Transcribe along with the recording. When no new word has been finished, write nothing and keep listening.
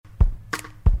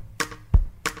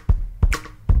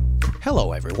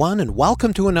Hello, everyone, and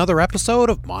welcome to another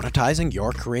episode of Monetizing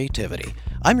Your Creativity.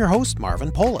 I'm your host,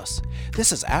 Marvin Polis.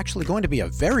 This is actually going to be a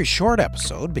very short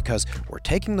episode because we're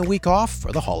taking the week off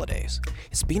for the holidays.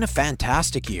 It's been a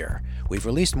fantastic year. We've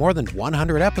released more than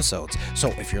 100 episodes, so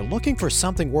if you're looking for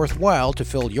something worthwhile to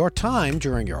fill your time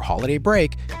during your holiday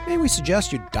break, may we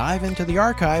suggest you dive into the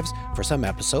archives for some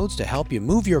episodes to help you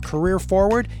move your career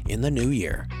forward in the new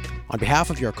year. On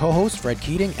behalf of your co-host, Fred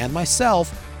Keating, and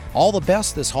myself, all the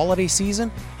best this holiday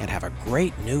season, and have a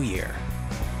great new year.